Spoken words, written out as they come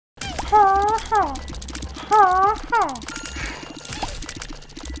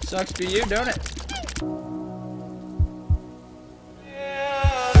Sucks for you, don't it?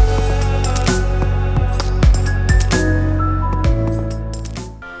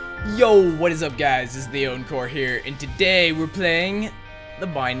 Yo, what is up guys? This is the Encore here, and today we're playing The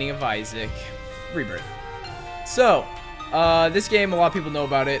Binding of Isaac Rebirth. So, this game, a lot of people know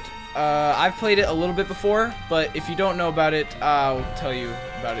about it. I've played it a little bit before, but if you don't know about it, I'll tell you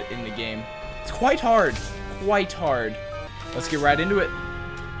about it in the game. It's quite hard. Quite hard. Let's get right into it.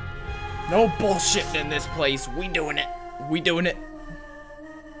 No bullshit in this place. We doing it. We doing it.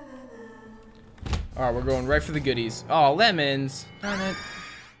 Alright, we're going right for the goodies. Oh, lemons. Darn it.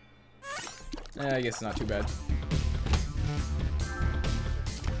 I guess not too bad.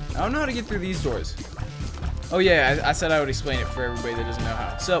 I don't know how to get through these doors. Oh yeah, I said I would explain it for everybody that doesn't know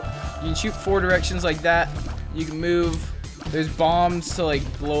how. So, you can shoot 4 directions like that. You can move. There's bombs to like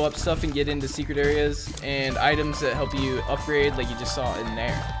blow up stuff and get into secret areas. And items that help you upgrade like you just saw in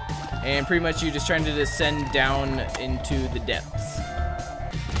there. And pretty much you're just trying to descend down into the depths.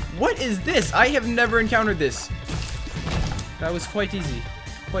 What is this? I have never encountered this. That was quite easy.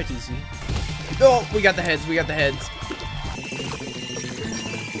 Quite easy. Oh, we got the heads. We got the heads.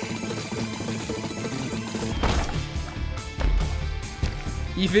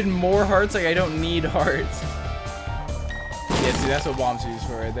 Even more hearts? Like, I don't need hearts. Yeah, see, that's what bombs are used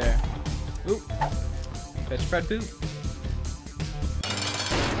for right there. Oop. Fetch Fred poop.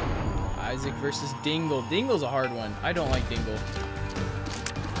 Isaac versus Dingle. Dingle's a hard one. I don't like Dingle.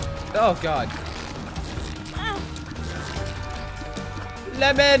 Oh, God.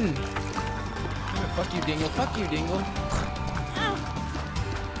 Lemon! Fuck you, Dingle. Fuck you, Dingle.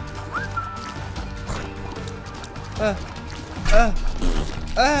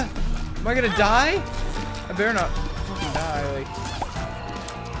 Am I gonna die? I better not fucking die. Like,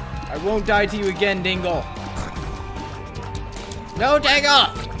 I won't die to you again, Dingle. No,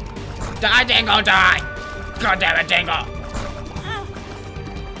 Dingle! Die, Dingle, die! God damn it, Dingle!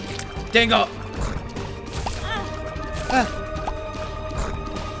 Dingle!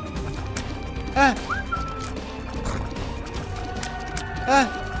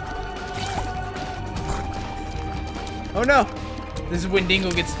 Oh no! This is when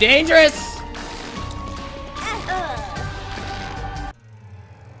Dingle gets dangerous!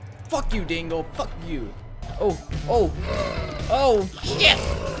 Fuck you, Dingle. Fuck you. Oh, oh. Oh, shit!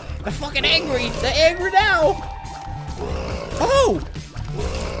 I'm fucking angry. They're angry now! Oh!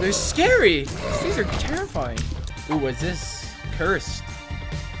 They're scary. These are terrifying. Ooh, what's this? Cursed.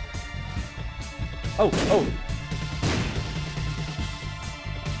 Oh, oh.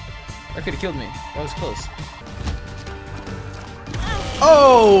 That could have killed me. That was close.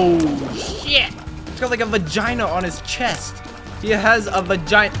 Oh, shit. He's got like a vagina on his chest. He has a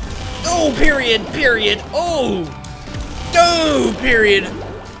vagina. Oh, period, period. Oh. Oh, period.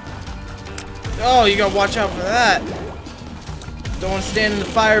 Oh, you gotta watch out for that. Don't want to stand in the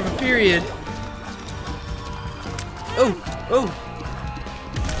fire of a period. Oh, oh.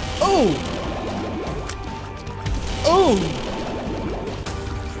 Oh. Oh!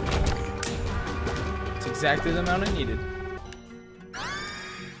 It's exactly the amount I needed.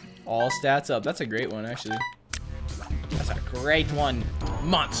 All stats up. That's a great one, actually. That's a great one.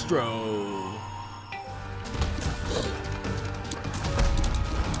 Monstro!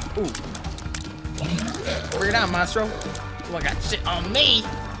 Ooh. Bring it out, Monstro. You ain't got shit on me.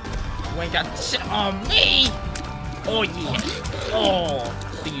 You ain't got shit on me. Oh, yeah. Oh.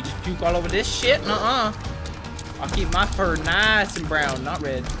 Think you just puke all over this shit? Nuh-uh. I'll keep my fur nice and brown, not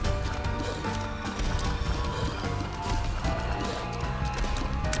red.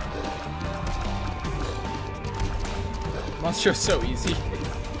 Monstro's so easy.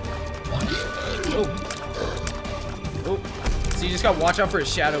 Oh. Oh. So you just gotta watch out for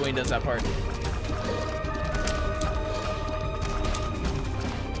his shadow when he does that part.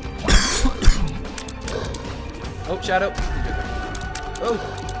 Oh, shadow. Oh.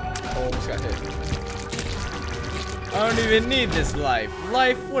 Almost got hit. I don't even need this life.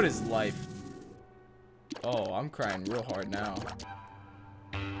 Life? What is life? Oh, I'm crying real hard now.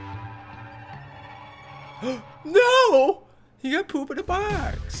 No! He got poop in a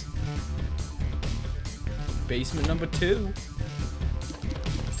box. Basement number 2.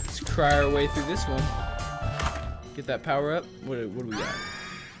 Let's cry our way through this one. Get that power up. What do we got?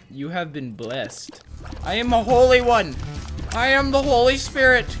 You have been blessed. I am a holy one. I am the Holy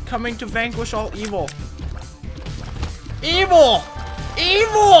Spirit coming to vanquish all evil. Evil!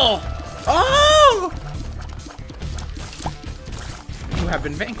 Evil! Oh! You have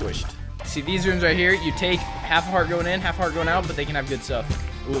been vanquished. See these rooms right here? You take half a heart going in, half a heart going out, but they can have good stuff.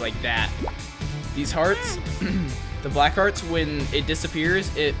 Ooh, like that. These hearts, the black hearts, when it disappears,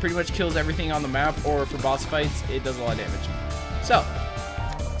 it pretty much kills everything on the map, or for boss fights, it does a lot of damage. So,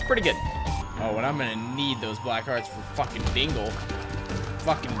 it's pretty good. Oh, and I'm gonna need those black hearts for fucking Dingle.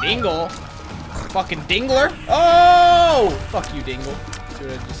 Fucking Dingle? Fucking Dingler? Oh! Fuck you, Dingle. See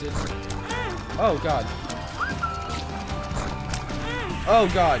what I just did? Oh, God. Oh,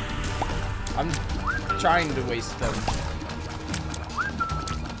 God. I'm trying to waste them.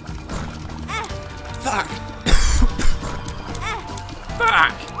 Fuck!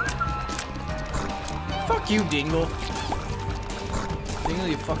 Fuck! Fuck you, Dingle. Dingle,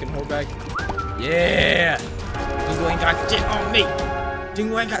 you fucking whorebag. Yeah! Dingle ain't got shit on me!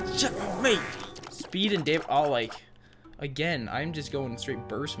 Dingle ain't got shit on me! Speed and damage, all like... Again, I'm just going straight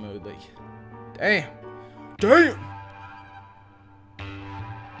burst mode, like... Damn! Damn!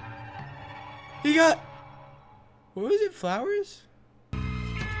 He got... What was it? Flowers?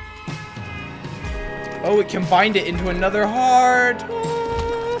 Oh, it combined it into another heart.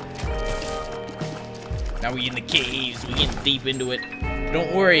 Oh. Now we in the caves. We getting deep into it.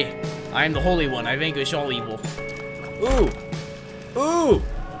 Don't worry. I am the Holy One. I vanquish all evil. Ooh. Ooh.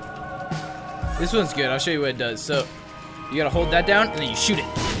 This one's good. I'll show you what it does. So, you gotta hold that down, and then you shoot it.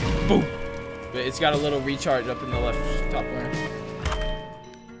 Boom. But it's got a little recharge up in the left top corner.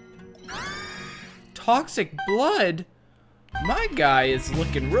 Toxic blood? My guy is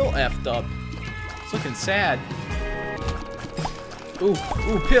looking real effed up. It's looking sad. Ooh,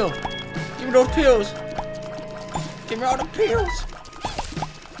 ooh, pill. Give me those pills. Give me all the pills.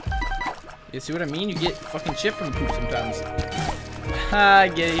 You see what I mean? You get fucking shit from poop sometimes. I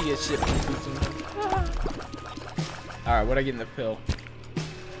get it, you get shit from poop sometimes. Alright, what I get in the pill?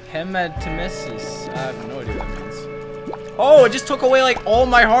 Hematomesis. I have no idea what that means. Oh, it just took away like all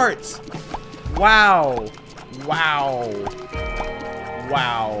my hearts. Wow. Wow.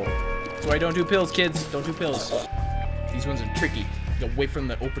 Wow. So I don't do pills, kids. Don't do pills. These ones are tricky. You gotta wait for them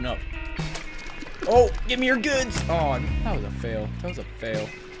to open up. Oh, give me your goods. Oh, that was a fail. That was a fail.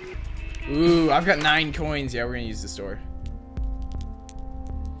 Ooh, I've got 9 coins. Yeah, we're gonna use the store.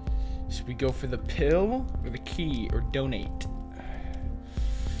 Should we go for the pill or the key or donate?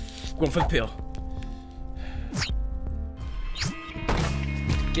 Going for the pill.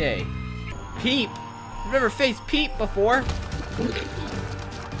 Okay. Peep. I've never faced Peep before.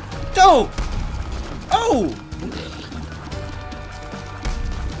 No! Oh!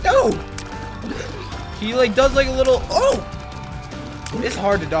 No! He like does like a little. Oh! It's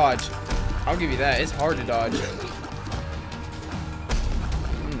hard to dodge. I'll give you that. It's hard to dodge.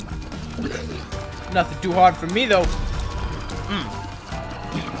 Nothing too hard for me though.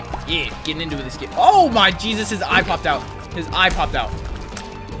 Yeah, getting into this game. Oh my Jesus! His eye popped out. His eye popped out.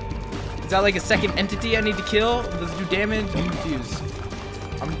 Is that like a second entity I need to kill? Does it do damage? I'm confused.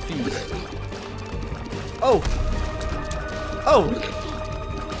 I'm confused. Oh! Oh!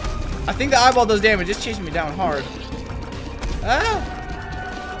 I think the eyeball does damage. It's chasing me down hard. Ah!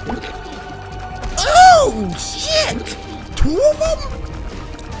 Oh! Shit! 2 of them?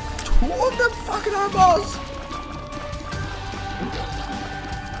 2 of them fucking eyeballs!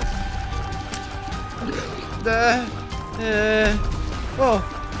 Oh.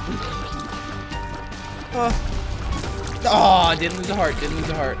 Oh, didn't lose a heart, didn't lose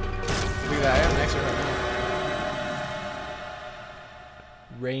a heart. Look at that, I have an extra heart.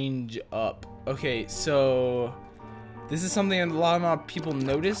 Range up. Okay, so this is something a lot of people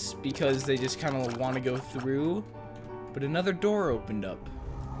notice because they just kind of want to go through. But another door opened up.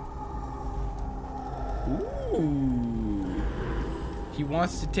 Ooh. He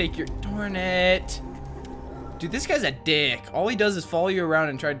wants to take your... Darn it. Dude, this guy's a dick. All he does is follow you around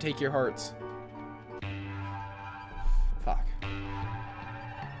and try to take your hearts. Fuck.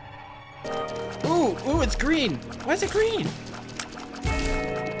 Ooh, ooh, it's green. Why is it green?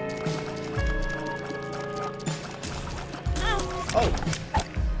 Oh.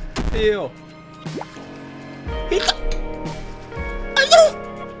 Heal.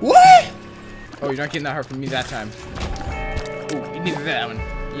 What? Oh, you're not getting that heart from me that time. Ooh, you needed that one.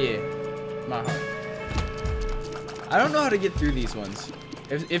 Yeah. My heart. I don't know how to get through these ones.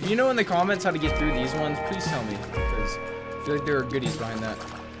 If you know in the comments how to get through these ones, please tell me. Because I feel like there are goodies behind that.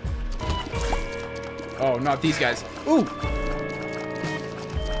 Oh, not these guys. Ooh!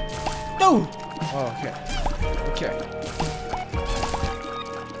 No! Oh, okay. Okay.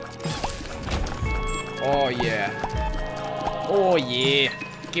 Oh, yeah. Oh, yeah.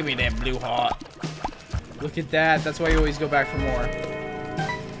 Give me that blue heart. Look at that. That's why you always go back for more.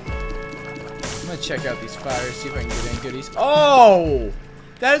 I'm gonna check out these fires, see if I can get any goodies. Oh!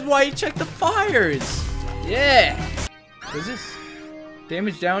 That is why you check the fires! Yeah! What is this?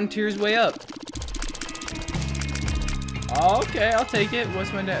 Damage down, tears way up. Okay, I'll take it.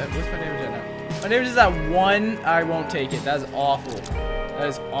 What's my damage at now? My damage is at 1. I won't take it. That is awful. That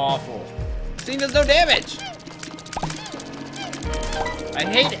is awful. This thing does no damage. I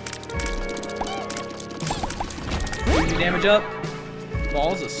hate it. Give me damage up.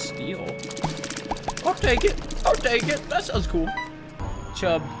 Balls of steel. I'll take it. I'll take it. That sounds cool.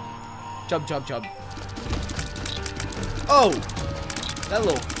 Chub. Chub, chub, chub. Oh! That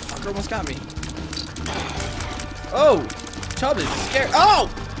little fucker almost got me. Oh! Chub is scared. Oh!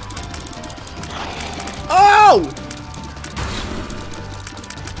 Oh!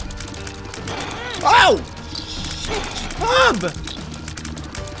 Oh! Chub!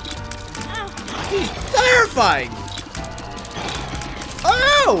 He's terrifying!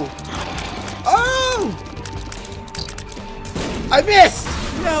 Oh! Oh! I missed!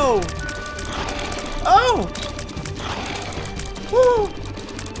 No! Oh! Woo!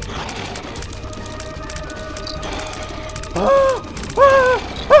 Oh! Oh!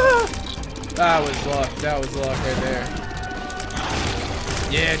 Oh! That was luck. That was luck right there.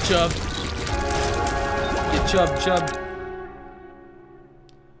 Yeah, Chub. Yeah, Chub, Chub.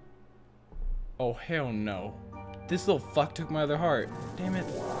 Oh, hell no. This little fuck took my other heart. Damn it.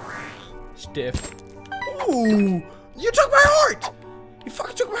 Stiff. Ooh! You took my heart! You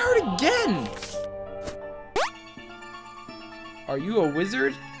fucking took my heart again! Are you a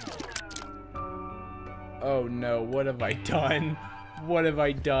wizard? Oh no, what have I done? What have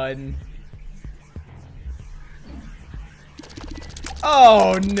I done?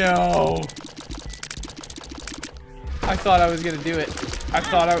 Oh no! I thought I was gonna do it. I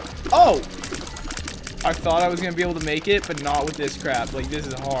thought I was gonna be able to make it, but not with this crap. Like, this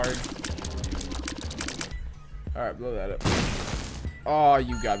is hard. Alright, blow that up. Oh,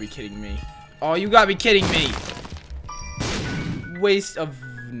 you gotta be kidding me. Oh, you gotta be kidding me! Waste of...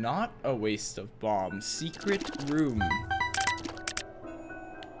 Not a waste of bombs. Secret room.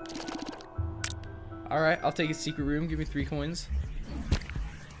 Alright, I'll take a secret room. Give me 3 coins.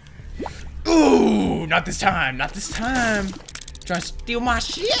 Ooh! Not this time! Not this time! Trying to steal my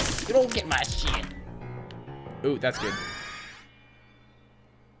shit? You don't get my shit. Ooh, that's good.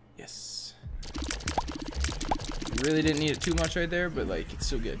 Yes. Really didn't need it too much right there, but like, it's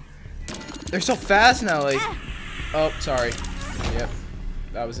so good. They're so fast now, like... Oh, sorry. Yep.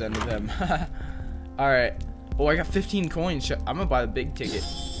 That was the end of them. Alright. Oh, I got 15 coins. I'm gonna buy the big ticket.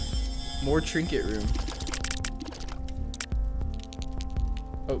 More trinket room.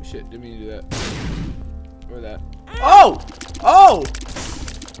 Oh, shit. Didn't mean to do that. Or that. Oh! Oh!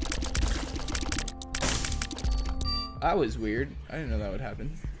 That was weird. I didn't know that would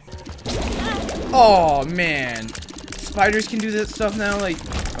happen. Oh, man. Spiders can do that stuff now? Like,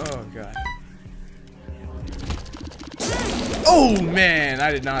 oh, God. Oh, man.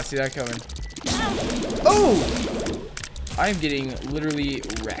 I did not see that coming. Oh! I am getting literally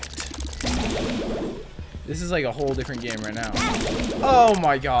wrecked. This is like a whole different game right now. Oh,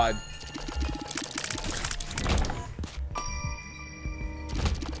 my God.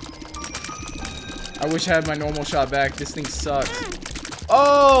 I wish I had my normal shot back. This thing sucks.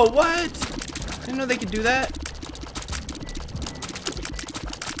 Oh, what? I didn't know they could do that.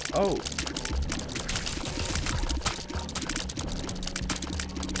 Oh.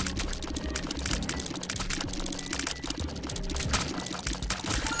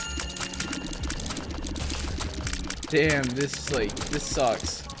 Damn, this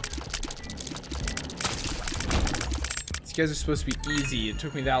sucks. These guys are supposed to be easy. It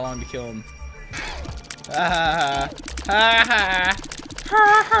took me that long to kill them. Ha ha ha ha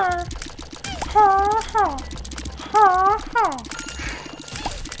ha ha ha ha.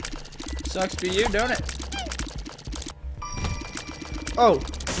 Sucks for you, don't it? Oh,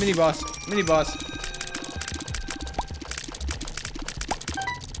 mini boss, mini boss.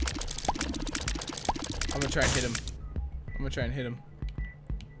 I'm gonna try and hit him. I'm gonna try and hit him.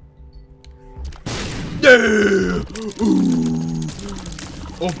 Yeah! Ooh.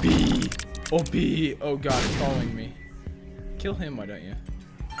 OP. OP. Oh god, it's following me. Kill him, why don't you?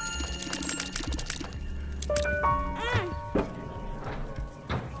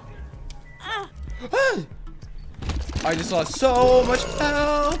 I just lost so much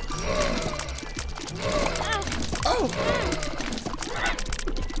health. Oh.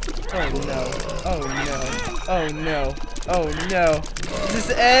 Oh no. Oh no. Oh no. Oh no. Is this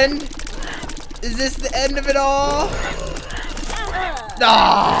the end? Is this the end of it all?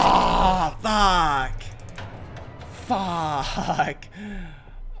 Ah, fuck. Fuck.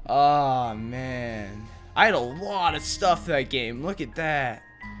 Oh man. I had a lot of stuff that game. Look at that.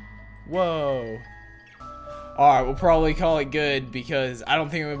 Whoa. Alright, we'll probably call it good because I don't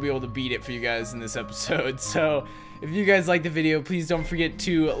think I'm going to be able to beat it for you guys in this episode. So, if you guys like the video, please don't forget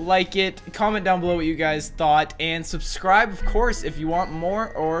to like it, comment down below what you guys thought, and subscribe, of course, if you want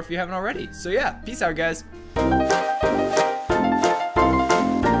more or if you haven't already. So yeah, peace out, guys.